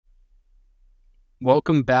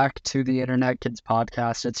Welcome back to the Internet Kids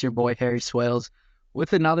Podcast. It's your boy Harry Swales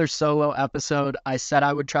with another solo episode. I said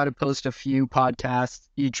I would try to post a few podcasts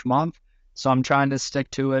each month, so I'm trying to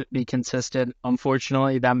stick to it, be consistent.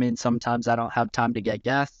 Unfortunately, that means sometimes I don't have time to get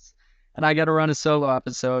guests, and I got to run a solo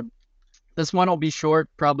episode. This one will be short,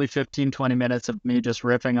 probably 15, 20 minutes of me just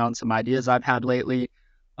riffing on some ideas I've had lately,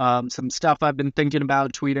 some stuff I've been thinking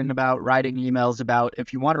about, tweeting about, writing emails about.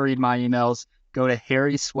 If you want to read my emails, go to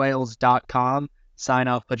harryswales.com, sign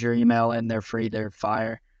up, put your email in, they're free, they're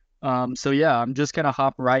fire. So yeah, I'm just going to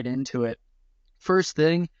hop right into it. First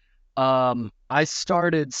thing, I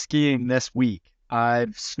started skiing this week. I've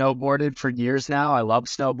snowboarded for years now. I love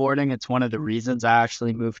snowboarding. It's one of the reasons I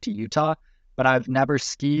actually moved to Utah, but I've never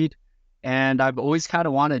skied and I've always kind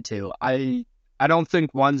of wanted to. I don't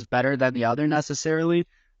think one's better than the other necessarily.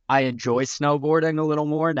 I enjoy snowboarding a little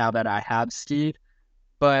more now that I have skied,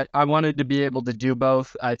 but I wanted to be able to do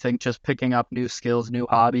both. I think just picking up new skills, new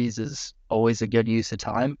hobbies is always a good use of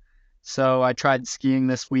time. So I tried skiing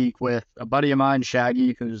this week with a buddy of mine,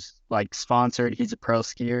 Shaggy, who's like sponsored. He's a pro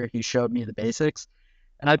skier. He showed me the basics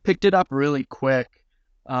and I picked it up really quick.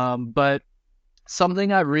 But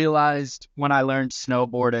something I realized when I learned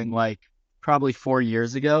snowboarding, like probably 4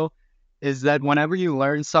 years ago, is that whenever you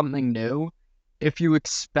learn something new, if you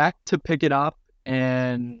expect to pick it up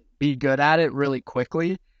and be good at it really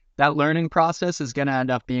quickly, that learning process is going to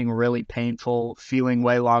end up being really painful, feeling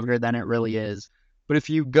way longer than it really is. But if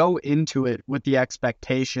you go into it with the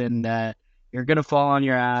expectation that you're going to fall on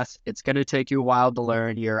your ass, it's going to take you a while to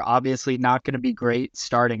learn, you're obviously not going to be great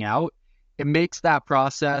starting out, it makes that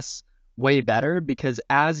process way better because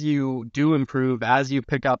as you do improve, as you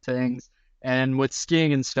pick up things, and with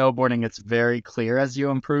skiing and snowboarding, it's very clear as you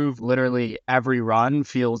improve. Literally every run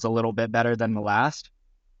feels a little bit better than the last.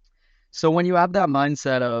 So when you have that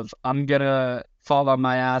mindset of, I'm going to fall on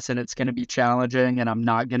my ass and it's going to be challenging and I'm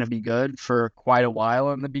not going to be good for quite a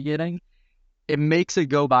while in the beginning, it makes it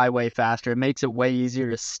go by way faster. It makes it way easier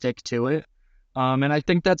to stick to it. And I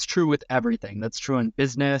think that's true with everything. That's true in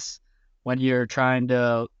business when you're trying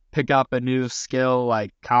to pick up a new skill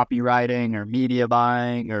like copywriting or media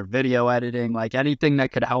buying or video editing, like anything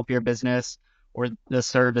that could help your business or the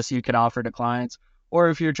service you could offer to clients. Or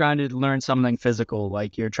if you're trying to learn something physical,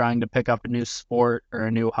 like you're trying to pick up a new sport or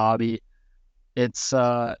a new hobby, it's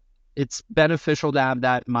beneficial to have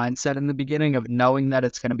that mindset in the beginning of knowing that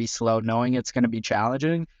it's going to be slow, knowing it's going to be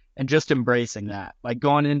challenging, and just embracing that. Like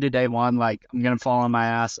going into day one, like I'm going to fall on my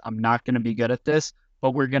ass. I'm not going to be good at this,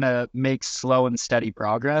 but we're going to make slow and steady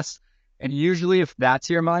progress. And usually, if that's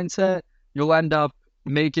your mindset, you'll end up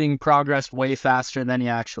making progress way faster than you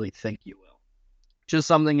actually think you will. Just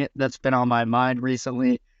something that's been on my mind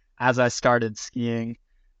recently as I started skiing.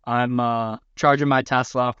 I'm charging my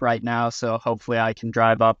Tesla up right now, so hopefully I can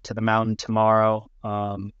drive up to the mountain tomorrow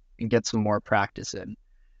and get some more practice in.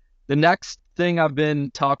 The next thing I've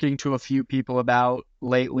been talking to a few people about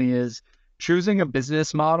lately is choosing a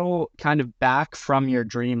business model kind of back from your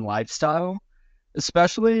dream lifestyle,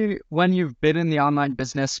 especially when you've been in the online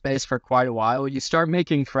business space for quite a while. You start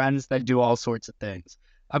making friends that do all sorts of things.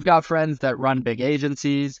 I've got friends that run big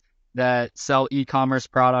agencies, that sell e-commerce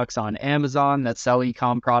products on Amazon, that sell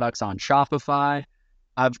e-com products on Shopify.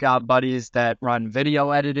 I've got buddies that run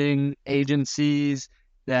video editing agencies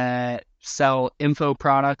that sell info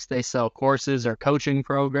products. They sell courses or coaching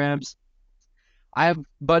programs. I have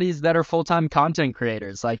buddies that are full-time content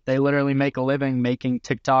creators. Like they literally make a living making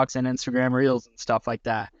TikToks and Instagram reels and stuff like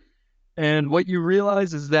that. And what you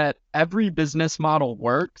realize is that every business model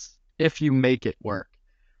works if you make it work,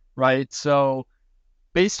 right? So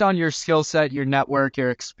based on your skill set, your network, your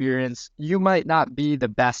experience, you might not be the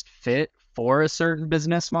best fit for a certain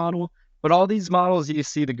business model, but all these models you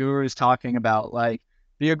see the gurus talking about, like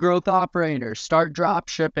be a growth operator, start drop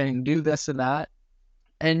shipping, do this and that.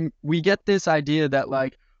 And we get this idea that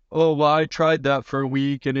like, oh, well, I tried that for a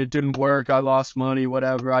week and it didn't work. I lost money,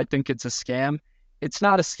 whatever. I think it's a scam. It's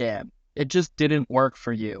not a scam. It just didn't work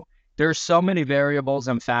for you. There's so many variables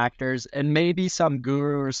and factors, and maybe some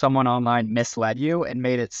guru or someone online misled you and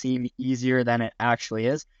made it seem easier than it actually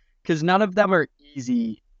is, because none of them are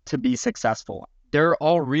easy to be successful. They're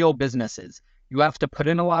all real businesses. You have to put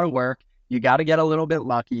in a lot of work. You got to get a little bit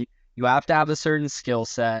lucky. You have to have a certain skill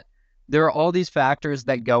set. There are all these factors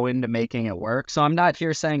that go into making it work. So I'm not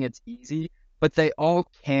here saying it's easy, but they all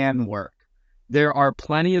can work. There are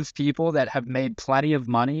plenty of people that have made plenty of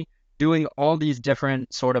money doing all these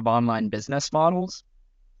different sort of online business models.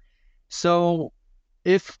 So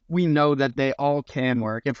if we know that they all can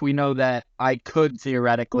work, if we know that I could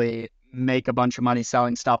theoretically make a bunch of money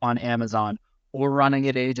selling stuff on Amazon or running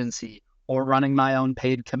an agency or running my own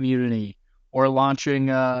paid community or launching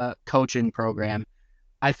a coaching program.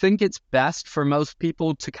 I think it's best for most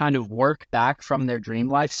people to kind of work back from their dream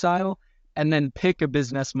lifestyle and then pick a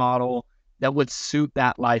business model that would suit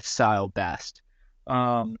that lifestyle best.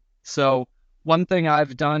 So one thing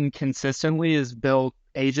I've done consistently is build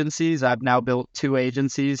agencies. I've now built 2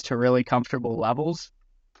 agencies to really comfortable levels.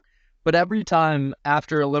 But every time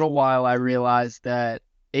after a little while, I realized that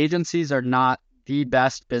agencies are not the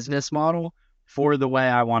best business model for the way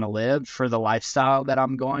I want to live, for the lifestyle that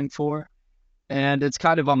I'm going for. And it's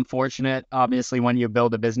kind of unfortunate, obviously, when you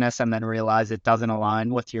build a business and then realize it doesn't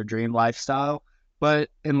align with your dream lifestyle. But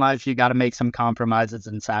in life, you got to make some compromises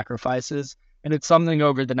and sacrifices. And it's something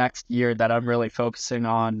over the next year that I'm really focusing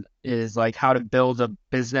on is like how to build a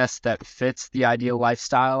business that fits the ideal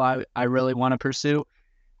lifestyle I really want to pursue.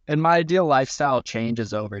 And my ideal lifestyle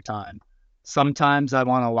changes over time. Sometimes I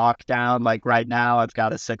want to lock down, like right now, I've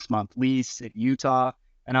got a 6-month lease in Utah,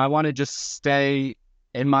 and I want to just stay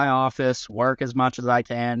in my office, work as much as I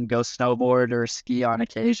can, go snowboard or ski on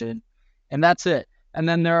occasion, and that's it. And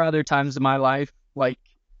then there are other times in my life, like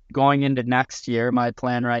going into next year, my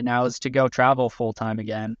plan right now is to go travel full time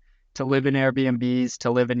again, to live in Airbnbs, to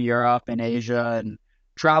live in Europe and Asia, and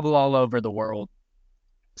travel all over the world.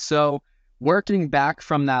 So, working back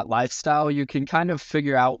from that lifestyle, you can kind of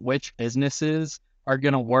figure out which businesses are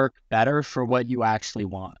going to work better for what you actually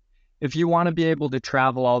want. If you want to be able to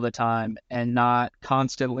travel all the time and not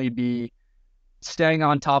constantly be staying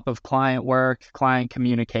on top of client work, client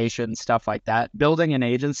communication, stuff like that, building an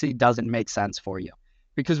agency doesn't make sense for you.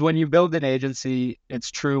 Because when you build an agency, it's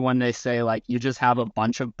true when they say like you just have a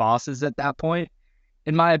bunch of bosses at that point.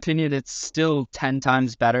 In my opinion, it's still 10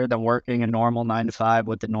 times better than working a normal 9 to 5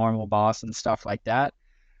 with the normal boss and stuff like that.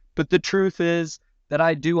 But the truth is that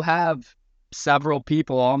I do have several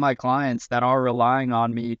people, all my clients, that are relying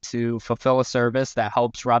on me to fulfill a service that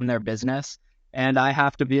helps run their business. And I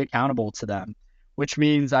have to be accountable to them, which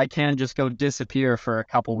means I can't just go disappear for a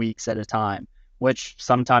couple weeks at a time, which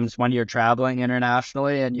sometimes when you're traveling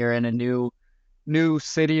internationally and you're in a new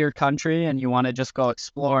city or country and you want to just go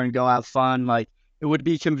explore and go have fun, like it would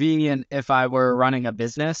be convenient if I were running a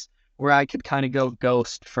business where I could kind of go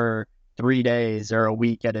ghost for 3 days or a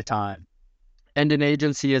week at a time. And an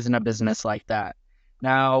agency isn't a business like that.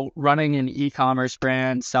 Now, running an e-commerce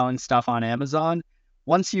brand, selling stuff on Amazon,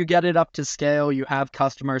 once you get it up to scale, you have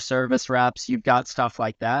customer service reps, you've got stuff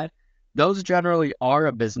like that. Those generally are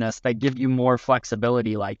a business that give you more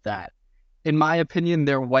flexibility like that. In my opinion,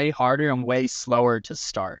 they're way harder and way slower to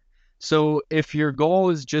start. So if your goal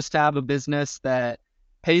is just to have a business that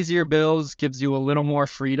pays your bills, gives you a little more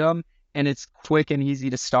freedom, and it's quick and easy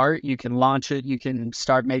to start, you can launch it, you can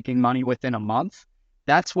start making money within a month,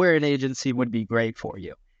 that's where an agency would be great for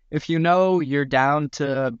you. If you know you're down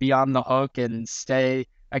to be on the hook and stay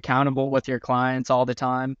accountable with your clients all the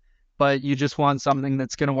time, but you just want something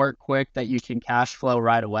that's going to work quick that you can cash flow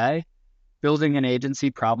right away, building an agency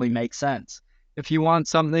probably makes sense. If you want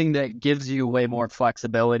something that gives you way more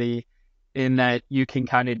flexibility in that you can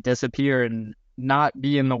kind of disappear and not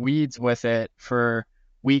be in the weeds with it for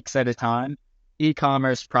weeks at a time,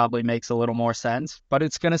 e-commerce probably makes a little more sense, but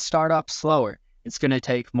it's going to start up slower. It's going to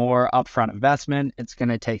take more upfront investment. It's going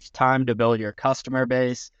to take time to build your customer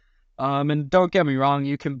base. And don't get me wrong,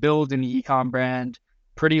 you can build an e-com brand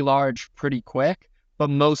pretty large, pretty quick, but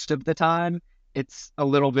most of the time, it's a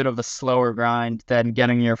little bit of a slower grind than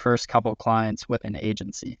getting your first couple clients with an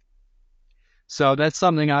agency. So that's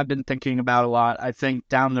something I've been thinking about a lot. I think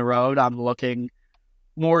down the road, I'm looking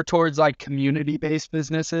more towards like community-based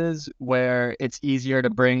businesses where it's easier to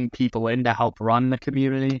bring people in to help run the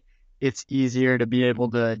community. It's easier to be able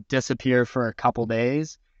to disappear for a couple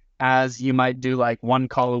days as you might do like one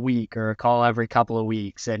call a week or a call every couple of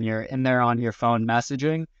weeks and you're in there on your phone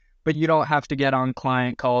messaging, but you don't have to get on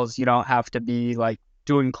client calls. You don't have to be like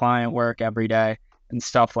doing client work every day and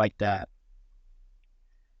stuff like that.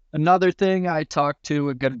 Another thing I talked to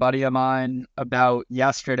a good buddy of mine about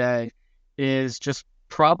yesterday is just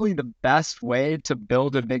probably the best way to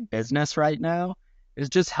build a big business right now is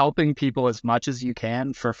just helping people as much as you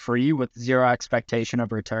can for free with zero expectation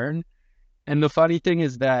of return. And the funny thing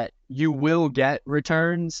is that you will get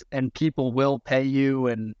returns and people will pay you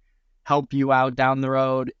and help you out down the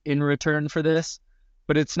road in return for this,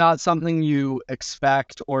 but it's not something you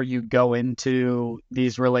expect or you go into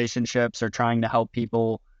these relationships or trying to help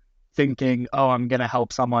people thinking, oh, I'm going to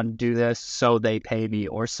help someone do this so they pay me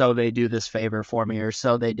or so they do this favor for me or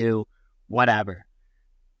so they do whatever.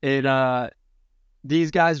 It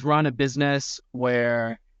These guys run a business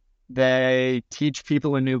where they teach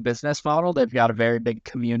people a new business model. They've got a very big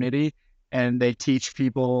community and they teach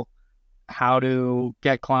people how to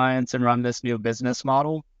get clients and run this new business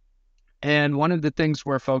model. And one of the things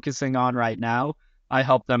we're focusing on right now, I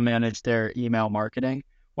help them manage their email marketing.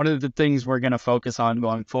 One of the things we're going to focus on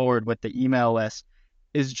going forward with the email list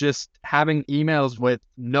is just having emails with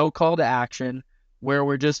no call to action, where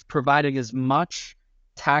we're just providing as much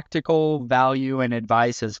tactical value and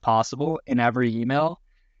advice as possible in every email,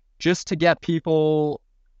 just to get people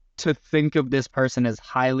to think of this person as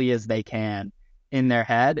highly as they can in their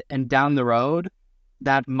head. And down the road,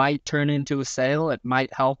 that might turn into a sale. It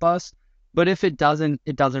might help us. But if it doesn't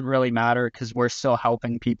really matter because we're still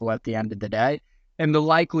helping people at the end of the day. And the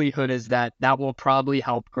likelihood is that that will probably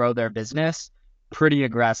help grow their business pretty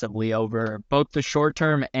aggressively over both the short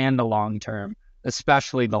term and the long term,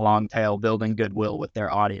 especially the long tail, building goodwill with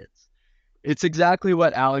their audience. It's exactly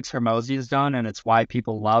what Alex Hermosi has done, and it's why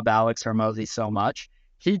people love Alex Hermosi so much.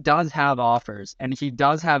 He does have offers, and he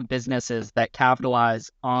does have businesses that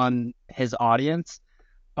capitalize on his audience.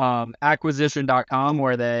 Acquisition.com,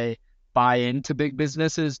 where they buy into big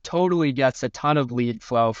businesses, totally gets a ton of lead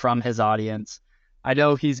flow from his audience. I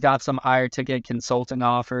know he's got some higher ticket consulting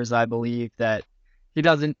offers, I believe, that he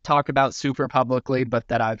doesn't talk about super publicly, but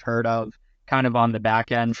that I've heard of kind of on the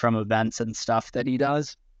back end from events and stuff that he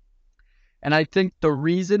does. And I think the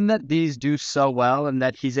reason that these do so well and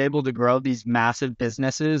that he's able to grow these massive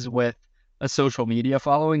businesses with a social media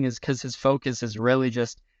following is because his focus is really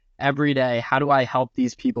just every day, how do I help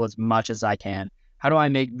these people as much as I can? How do I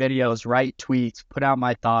make videos, write tweets, put out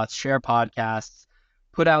my thoughts, share podcasts,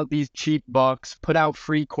 put out these cheap books, put out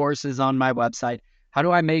free courses on my website? How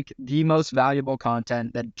do I make the most valuable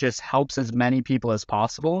content that just helps as many people as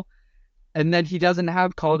possible? And then he doesn't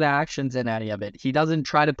have call to actions in any of it. He doesn't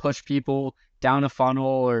try to push people down a funnel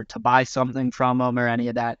or to buy something from them or any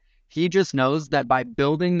of that. He just knows that by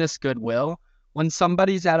building this goodwill, when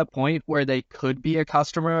somebody's at a point where they could be a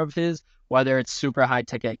customer of his, whether it's super high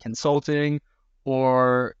ticket consulting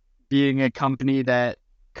or being a company that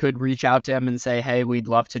could reach out to him and say, hey, we'd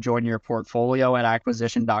love to join your portfolio at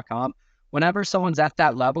acquisition.com. Whenever someone's at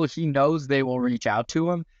that level, he knows they will reach out to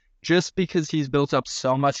him just because he's built up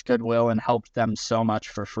so much goodwill and helped them so much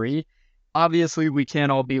for free. Obviously, we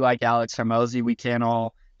can't all be like Alex Hermosi. We can't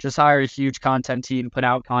all just hire a huge content team, put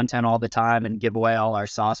out content all the time, and give away all our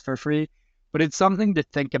sauce for free. But it's something to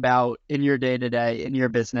think about in your day-to-day, in your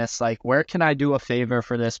business. Like, where can I do a favor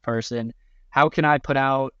for this person? How can I put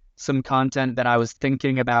out some content that I was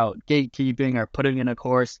thinking about gatekeeping or putting in a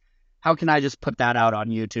course? How can I just put that out on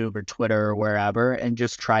YouTube or Twitter or wherever and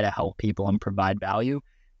just try to help people and provide value?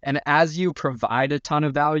 And as you provide a ton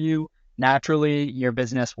of value, naturally, your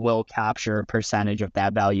business will capture a percentage of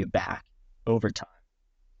that value back over time.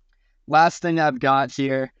 Last thing I've got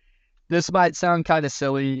here, this might sound kind of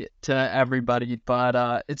silly to everybody,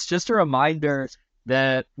 but it's just a reminder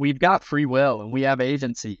that we've got free will and we have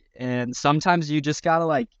agency. And sometimes you just got to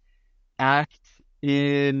like act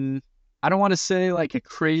in, I don't want to say like a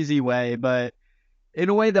crazy way, but in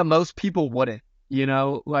a way that most people wouldn't,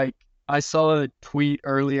 like I saw a tweet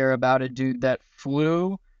earlier about a dude that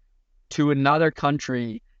flew to another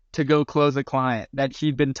country to go close a client that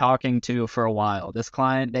he'd been talking to for a while. This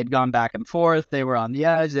client, they'd gone back and forth. They were on the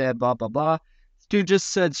edge. They had blah, blah, blah. This dude just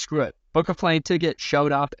said, screw it. Book a plane ticket,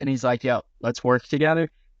 showed up, and he's like, yo, let's work together.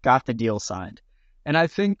 Got the deal signed. And I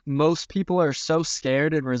think most people are so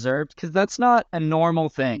scared and reserved because that's not a normal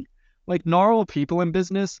thing. Like normal people in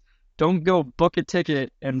business don't go book a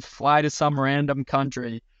ticket and fly to some random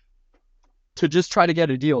country to just try to get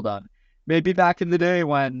a deal done. Maybe back in the day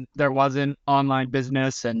when there wasn't online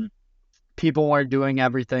business and people weren't doing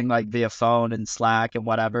everything like via phone and Slack and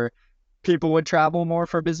whatever, people would travel more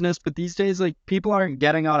for business. But these days, like people aren't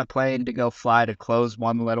getting on a plane to go fly to close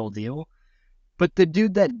one little deal. But the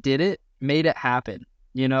dude that did it made it happen,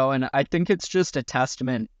 and I think it's just a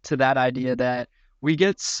testament to that idea that we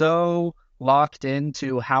get so locked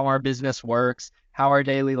into how our business works, how our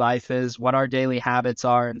daily life is, what our daily habits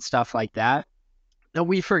are and stuff like that, that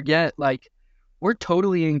we forget like we're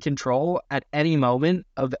totally in control at any moment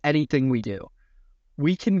of anything we do.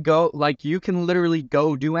 We can go, like you can literally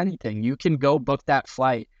go do anything. You can go book that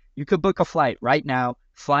flight. You could book a flight right now,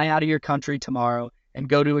 fly out of your country tomorrow and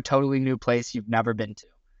go to a totally new place you've never been to.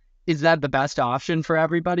 Is that the best option for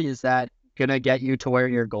everybody? Is that going to get you to where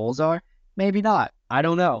your goals are? Maybe not. I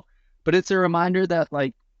don't know. But it's a reminder that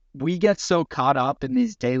like we get so caught up in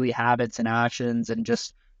these daily habits and actions and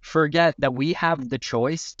just forget that we have the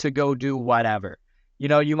choice to go do whatever.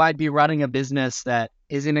 You might be running a business that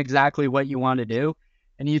isn't exactly what you want to do.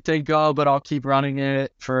 And you think, oh, but I'll keep running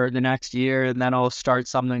it for the next year and then I'll start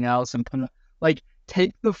something else and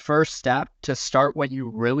take the first step to start what you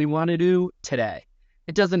really want to do today.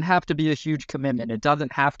 It doesn't have to be a huge commitment. It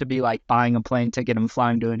doesn't have to be like buying a plane ticket and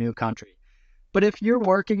flying to a new country. But if you're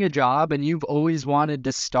working a job and you've always wanted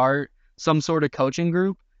to start some sort of coaching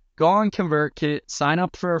group, go on ConvertKit, sign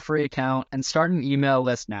up for a free account, and start an email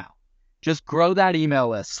list now. Just grow that email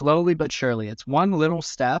list slowly but surely. It's one little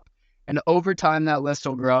step, and over time that list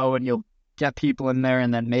will grow and you'll get people in there,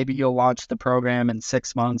 and then maybe you'll launch the program in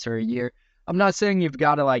 6 months or a year. I'm not saying you've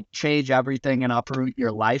got to like change everything and uproot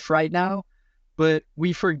your life right now, but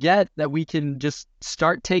we forget that we can just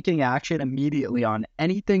start taking action immediately on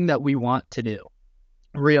anything that we want to do.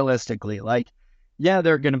 Realistically, like, yeah,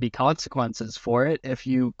 there are going to be consequences for it. If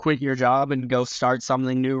you quit your job and go start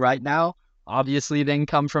something new right now, obviously the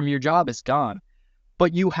income from your job is gone,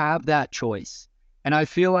 but you have that choice. And I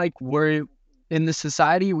feel like we're in the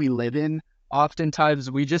society we live in, oftentimes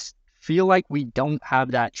we just feel like we don't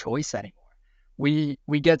have that choice anymore. We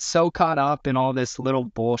get so caught up in all this little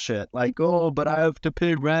bullshit, like, oh, but I have to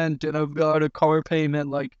pay rent and I've got a car payment,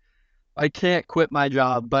 like I can't quit my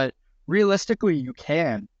job. But realistically, you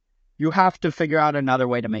can. You have to figure out another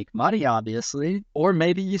way to make money, obviously, or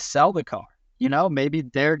maybe you sell the car. Maybe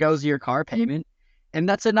there goes your car payment. And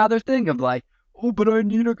that's another thing of like, oh, but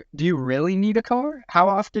do you really need a car? How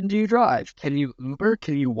often do you drive? Can you Uber?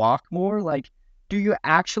 Can you walk more? Like, do you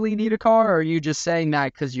actually need a car, or are you just saying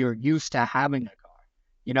that because you're used to having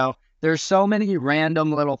a car? There's so many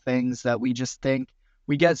random little things that we just think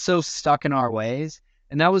we get so stuck in our ways.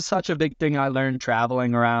 And that was such a big thing I learned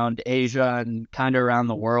traveling around Asia and kind of around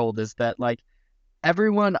the world, is that like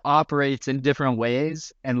everyone operates in different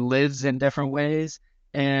ways and lives in different ways.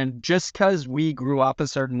 And just because we grew up a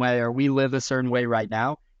certain way or we live a certain way right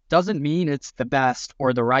now doesn't mean it's the best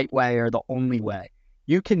or the right way or the only way.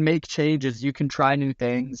 You can make changes, you can try new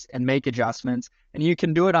things and make adjustments, and you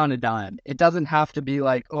can do it on a dime. It doesn't have to be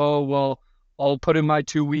like, oh, well, I'll put in my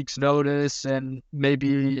 2 weeks notice and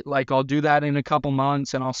maybe like I'll do that in a couple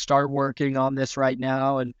months and I'll start working on this right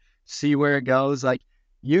now and see where it goes. Like,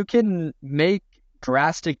 you can make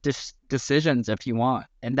drastic decisions if you want,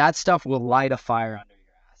 and that stuff will light a fire under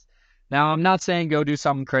your ass. Now, I'm not saying go do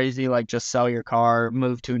something crazy like just sell your car,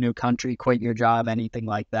 move to a new country, quit your job, anything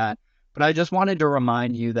like that. But I just wanted to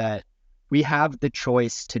remind you that we have the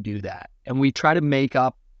choice to do that. And we try to make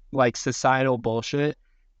up like societal bullshit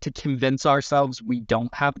to convince ourselves we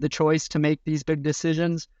don't have the choice to make these big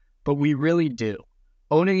decisions, but we really do.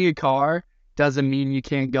 Owning a car doesn't mean you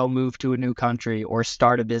can't go move to a new country or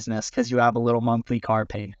start a business because you have a little monthly car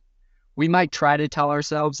payment. We might try to tell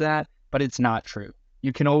ourselves that, but it's not true.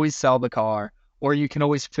 You can always sell the car, or you can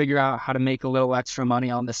always figure out how to make a little extra money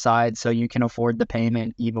on the side so you can afford the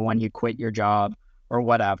payment even when you quit your job or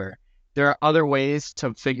whatever. There are other ways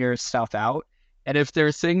to figure stuff out. And if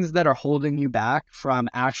there's things that are holding you back from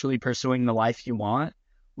actually pursuing the life you want,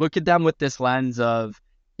 look at them with this lens of,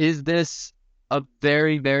 is this a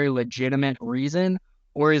very, very legitimate reason,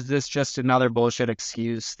 or is this just another bullshit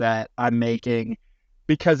excuse that I'm making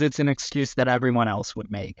because it's an excuse that everyone else would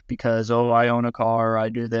make because, oh, I own a car, or I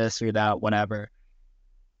do this or that, whatever.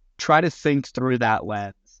 Try to think through that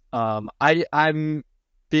lens. I'm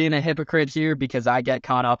being a hypocrite here because I get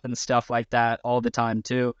caught up in stuff like that all the time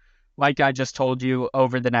too. Like I just told you,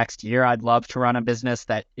 over the next year, I'd love to run a business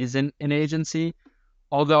that isn't an agency.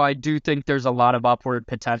 Although I do think there's a lot of upward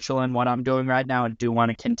potential in what I'm doing right now and do want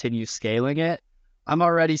to continue scaling it. I'm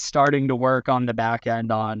already starting to work on the back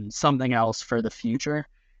end on something else for the future.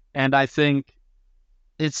 And I think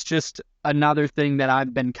it's just another thing that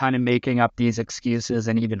I've been kind of making up these excuses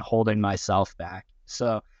and even holding myself back.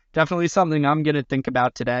 So definitely something I'm going to think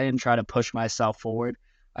about today and try to push myself forward.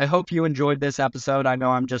 I hope you enjoyed this episode. I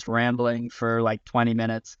know I'm just rambling for like 20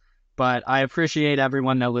 minutes, but I appreciate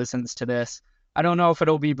everyone that listens to this. I don't know if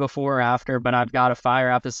it'll be before or after, but I've got a fire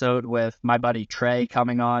episode with my buddy Trey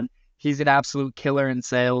coming on. He's an absolute killer in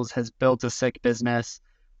sales, has built a sick business,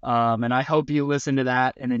 and I hope you listen to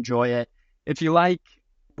that and enjoy it. If you like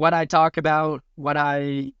what I talk about, what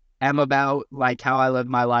I am about, like how I live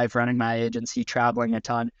my life running my agency, traveling a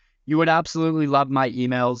ton, you would absolutely love my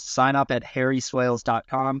emails. Sign up at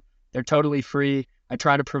harryswales.com. They're totally free. I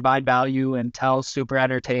try to provide value and tell super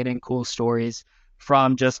entertaining, cool stories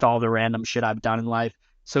from just all the random shit I've done in life.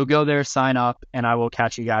 So go there, sign up, and I will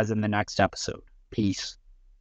catch you guys in the next episode. Peace.